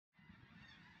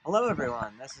Hello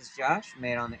everyone, this is Josh,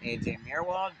 mate on the AJ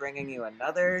Meerwald, bringing you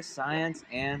another Science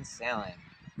and Sailing.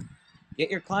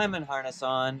 Get your climbing harness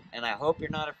on, and I hope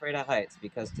you're not afraid of heights,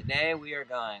 because today we are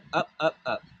going up, up,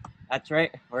 up. That's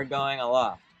right, we're going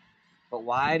aloft. But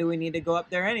why do we need to go up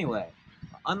there anyway?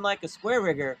 Unlike a square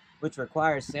rigger, which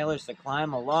requires sailors to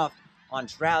climb aloft on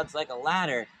shrouds like a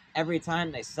ladder every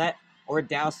time they set or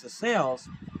douse the sails,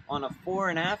 on a fore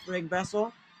and aft rig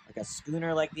vessel, like a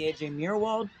schooner like the AJ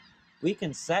Meerwald, we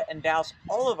can set and douse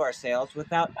all of our sails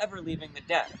without ever leaving the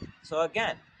deck. So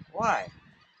again, why?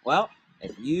 Well,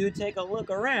 if you take a look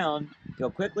around,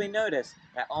 you'll quickly notice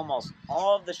that almost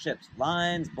all of the ship's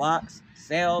lines, blocks,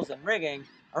 sails, and rigging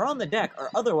are on the deck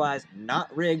or otherwise not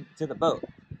rigged to the boat.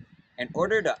 In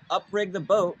order to uprig the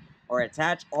boat or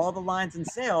attach all the lines and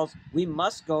sails, we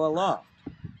must go aloft.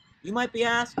 You might be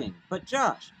asking, but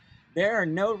Josh, there are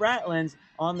no ratlins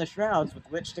on the shrouds with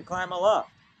which to climb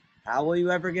aloft. How will you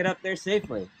ever get up there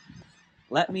safely?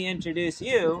 Let me introduce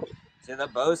you to the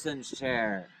bosun's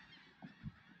chair.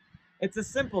 It's a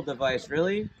simple device,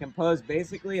 really, composed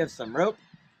basically of some rope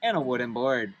and a wooden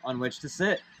board on which to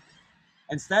sit.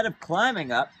 Instead of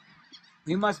climbing up,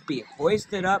 you must be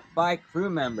hoisted up by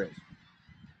crew members.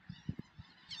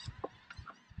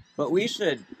 But we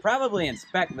should probably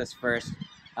inspect this first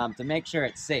to make sure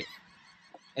it's safe.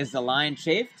 Is the line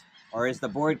chafed or is the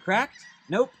board cracked?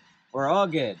 Nope, we're all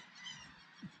good.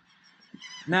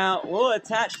 Now, we'll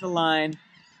attach the line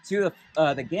to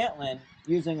the gantlin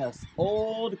using an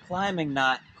old climbing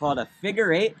knot called a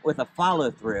figure 8 with a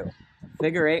follow-through.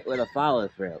 Figure 8 with a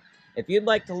follow-through. If you'd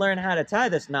like to learn how to tie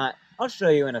this knot, I'll show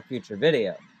you in a future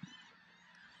video.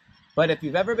 But if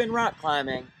you've ever been rock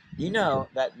climbing, you know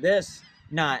that this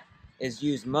knot is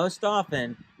used most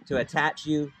often to attach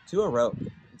you to a rope.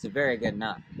 It's a very good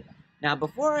knot. Now,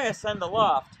 before I ascend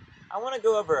aloft, I want to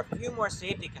go over a few more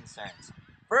safety concerns.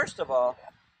 First of all,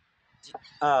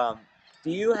 do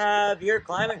you have your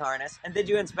climbing harness and did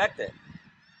you inspect it?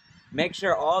 Make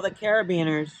sure all the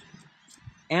carabiners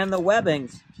and the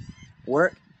webbings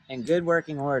work in good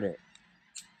working order.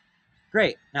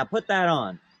 Great, now put that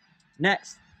on.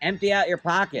 Next, empty out your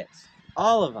pockets,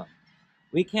 all of them.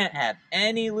 We can't have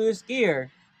any loose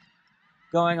gear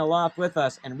going aloft with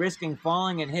us and risking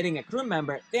falling and hitting a crew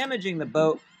member, damaging the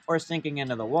boat, or sinking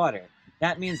into the water.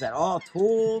 That means that all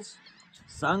tools,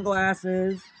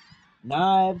 sunglasses,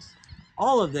 knives,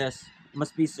 all of this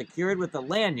must be secured with a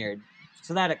lanyard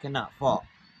so that it cannot fall.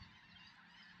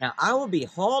 Now, I will be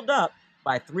hauled up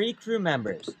by 3 crew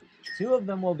members. 2 of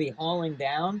them will be hauling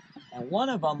down, and 1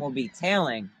 of them will be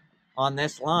tailing on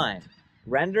this line,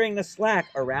 rendering the slack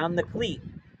around the cleat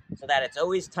so that it's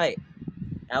always tight.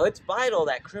 Now, it's vital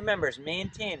that crew members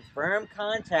maintain firm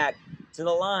contact to the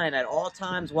line at all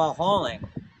times while hauling,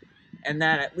 and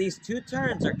that at least 2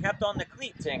 turns are kept on the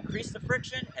cleat to increase the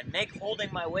friction and make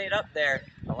holding my weight up there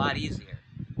a lot easier.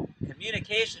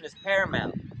 Communication is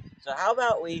paramount, so how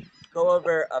about we go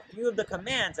over a few of the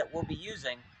commands that we'll be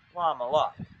using while I'm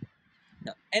aloft.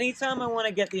 Now, anytime I want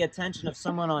to get the attention of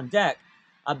someone on deck,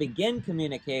 I'll begin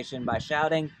communication by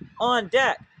shouting, "On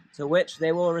deck," to which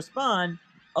they will respond,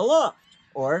 "Aloft,"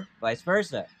 or vice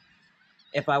versa.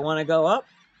 If I want to go up,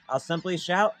 I'll simply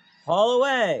shout, "Haul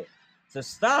away." To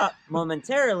stop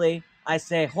momentarily, I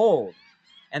say hold,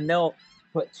 and they'll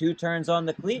put 2 turns on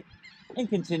the cleat and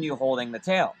continue holding the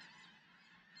tail.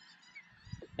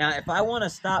 Now, if I want to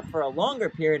stop for a longer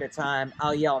period of time,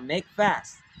 I'll yell make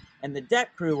fast, and the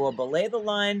deck crew will belay the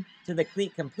line to the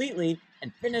cleat completely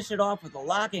and finish it off with a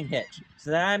locking hitch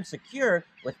so that I'm secure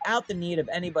without the need of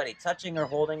anybody touching or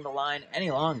holding the line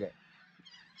any longer.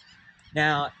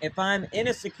 Now, if I'm in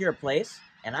a secure place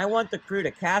and I want the crew to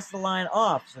cast the line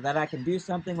off so that I can do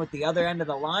something with the other end of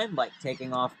the line, like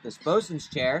taking off this bosun's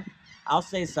chair, I'll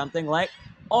say something like,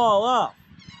 "All off."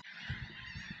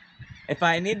 If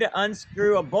I need to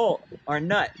unscrew a bolt or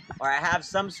nut, or I have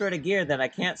some sort of gear that I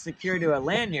can't secure to a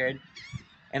lanyard,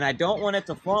 and I don't want it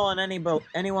to fall on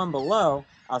anyone below,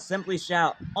 I'll simply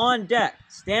shout, "On deck,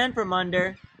 stand from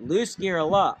under, loose gear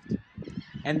aloft."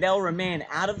 And they'll remain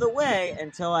out of the way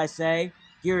until I say,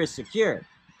 "Gear is secure."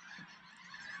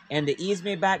 And to ease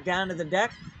me back down to the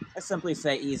deck, I simply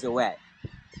say, "Ease away."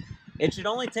 It should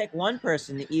only take 1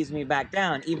 person to ease me back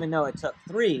down, even though it took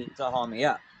 3 to haul me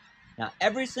up. Now,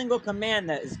 every single command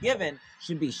that is given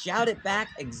should be shouted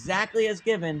back exactly as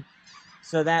given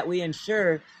so that we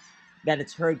ensure that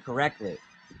it's heard correctly.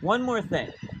 One more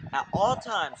thing. At all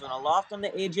times when aloft on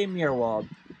the AJ Meerwald,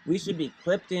 we should be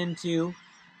clipped into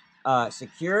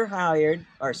secure halyard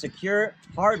or secure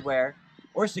hardware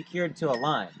or secured to a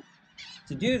line.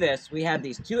 To do this, we have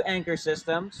these 2 anchor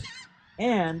systems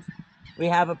and we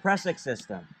have a pressing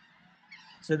system.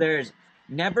 So there's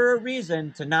never a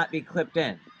reason to not be clipped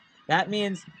in. That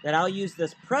means that I'll use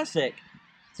this prusik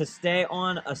to stay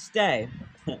on a stay,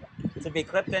 to be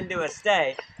clipped into a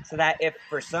stay, so that if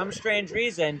for some strange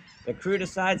reason the crew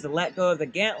decides to let go of the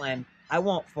gantling, I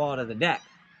won't fall to the deck.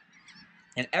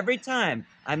 And every time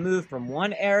I move from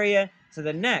one area to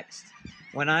the next,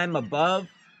 when I'm above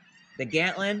the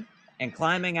gantling and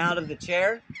climbing out of the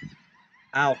chair,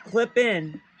 I'll clip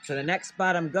in to the next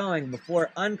spot I'm going before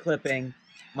unclipping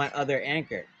my other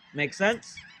anchor. Make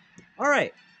sense? All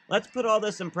right, let's put all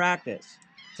this in practice.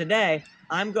 Today,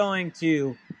 I'm going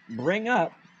to bring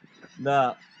up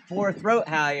the fore-throat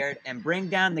halyard and bring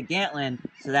down the gantling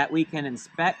so that we can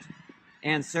inspect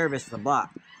and service the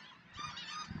block.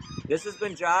 This has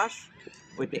been Josh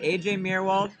with the AJ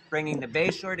Meerwald, bringing the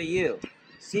Bayshore to you.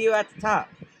 See you at the top.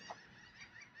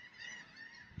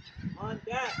 On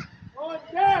deck! On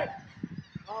deck!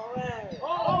 Away!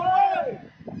 Away!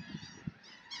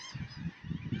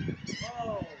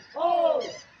 Oh! Oh!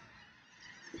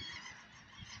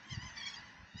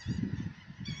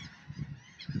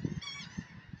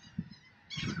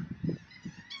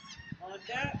 On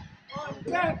deck! On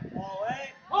deck!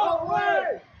 Away!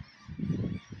 Away!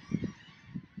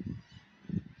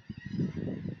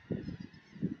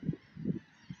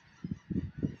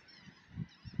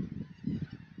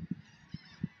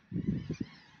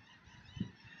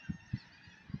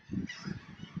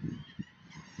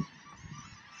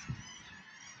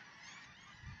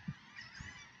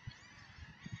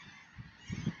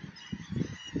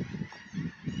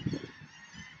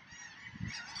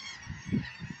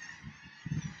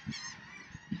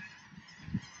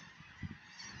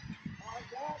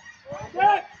 On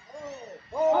deck!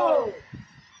 Oh!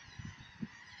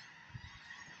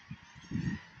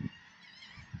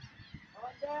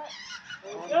 On deck!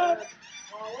 On deck!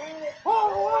 Away!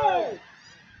 Away!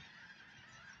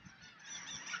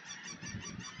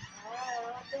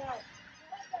 On deck!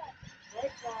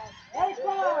 Take five! Take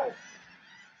five!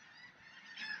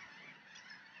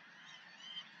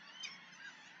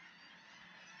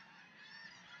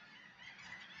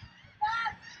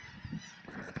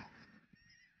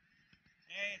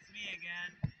 Hey, it's me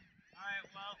again. Alright,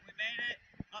 well, we made it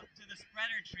up to the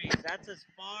spreader trees. That's as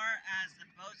far as the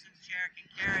bosun's chair can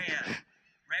carry us.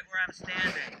 Right where I'm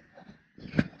standing.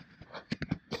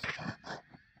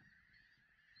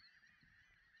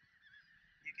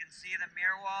 You can see the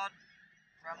Meerwald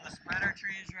from the spreader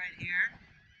trees right here.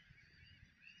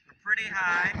 We're pretty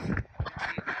high. You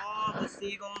can see all the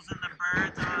seagulls and the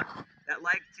birds that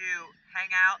like to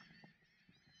hang out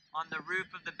on the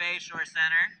roof of the Bayshore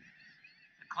Center.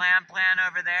 The clam plant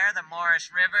over there, the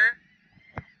Maurice River,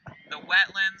 the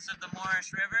wetlands of the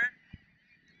Maurice River.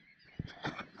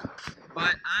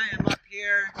 But I am up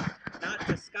here not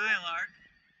to skylark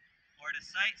or to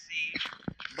sightsee,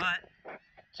 but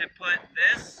to put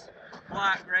this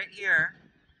block right here,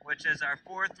 which is our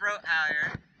fore-throat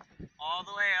halyard, all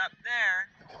the way up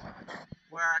there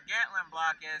where our gantling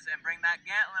block is, and bring that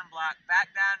gantling block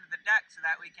back down to the deck so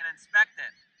that we can inspect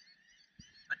it.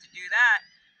 But to do that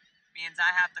means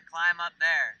I have to climb up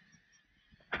there.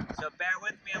 So bear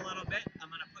with me a little bit. I'm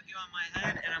going to put you on my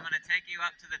head and I'm going to take you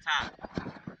up to the top.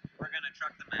 We're going to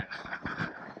truck the mess.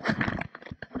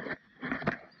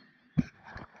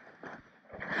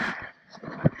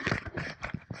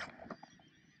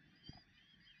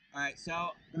 Alright, so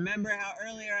remember how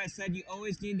earlier I said you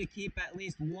always need to keep at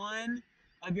least one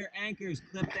of your anchors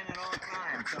clipped in at all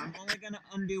times. So I'm only going to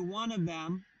undo one of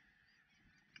them,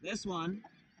 this one,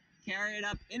 carry it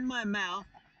up in my mouth,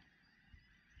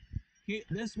 keep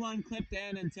this one clipped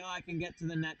in until I can get to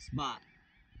the next spot.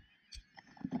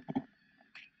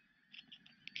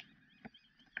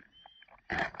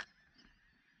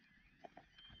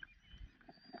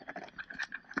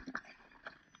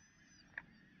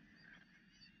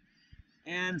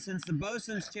 And since the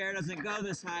bosun's chair doesn't go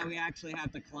this high, we actually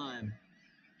have to climb.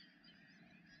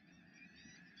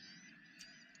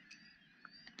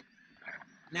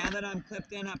 Now that I'm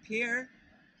clipped in up here,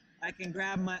 I can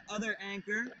grab my other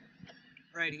anchor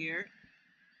right here,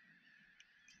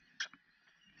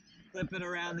 clip it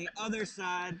around the other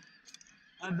side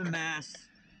of the mast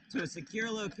to a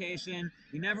secure location.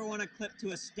 You never want to clip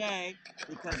to a stay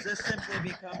because this simply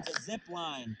becomes a zip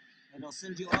line. It'll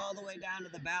send you all the way down to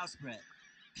the bowsprit.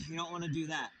 You don't want to do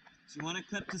that. So you want to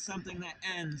clip to something that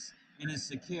ends and is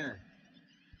secure.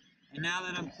 And now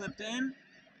that I'm clipped in,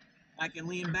 I can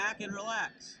lean back and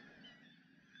relax.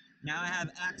 Now I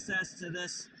have access to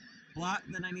this block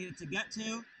that I needed to get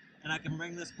to, and I can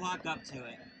bring this block up to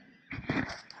it.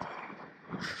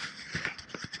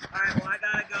 Alright, well I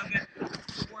gotta go get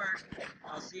to work.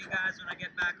 I'll see you guys when I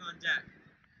get back on deck.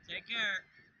 Take care.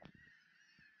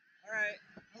 Alright,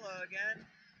 hello again.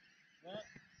 Well,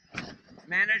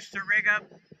 managed to rig up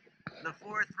the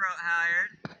four-throat halyard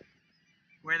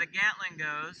where the gantling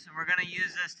goes, and we're going to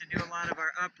use this to do a lot of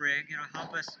our uprig. It'll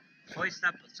help us hoist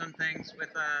up some things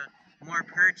with more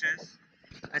purchase.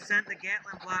 I sent the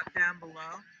gantling block down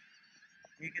below.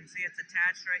 You can see it's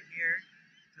attached right here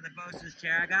to the bosun's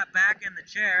chair. I got back in the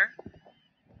chair,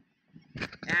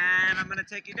 and I'm going to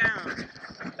take you down.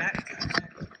 Back to the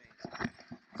back of the base.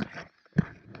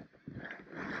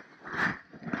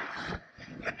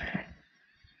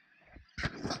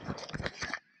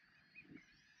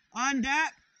 On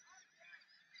deck.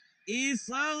 Ease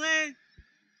slowly.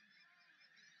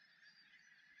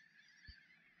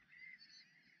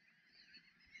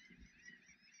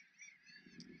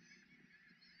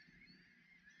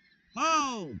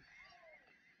 Hold.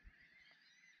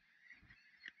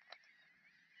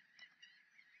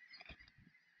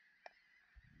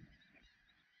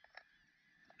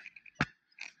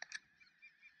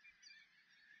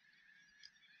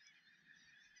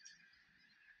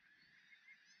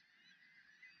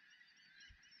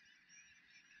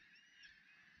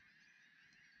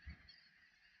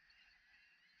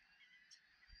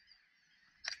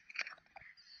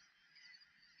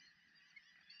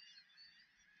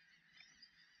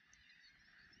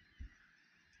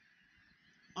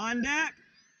 On deck.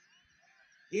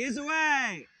 Ease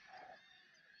away.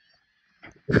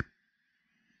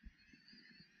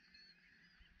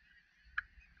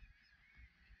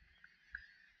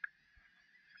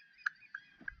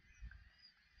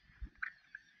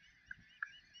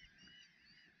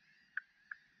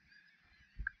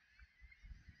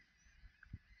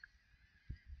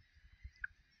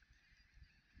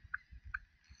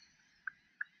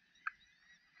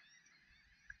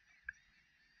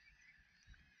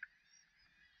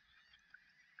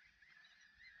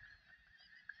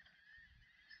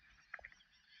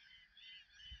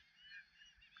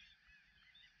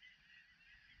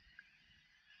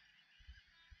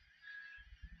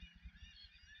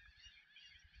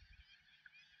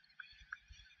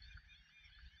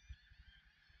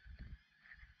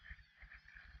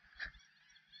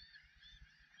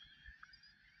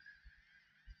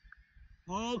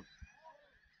 Hold.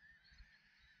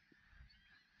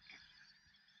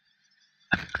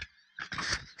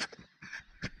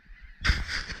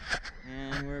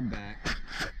 And we're back.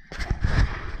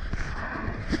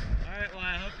 Alright, well,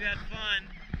 I hope you had fun.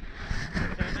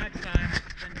 Until next time, this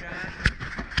has been Josh,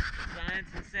 Science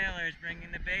and Sailors,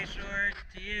 bringing the Bayshore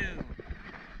to you.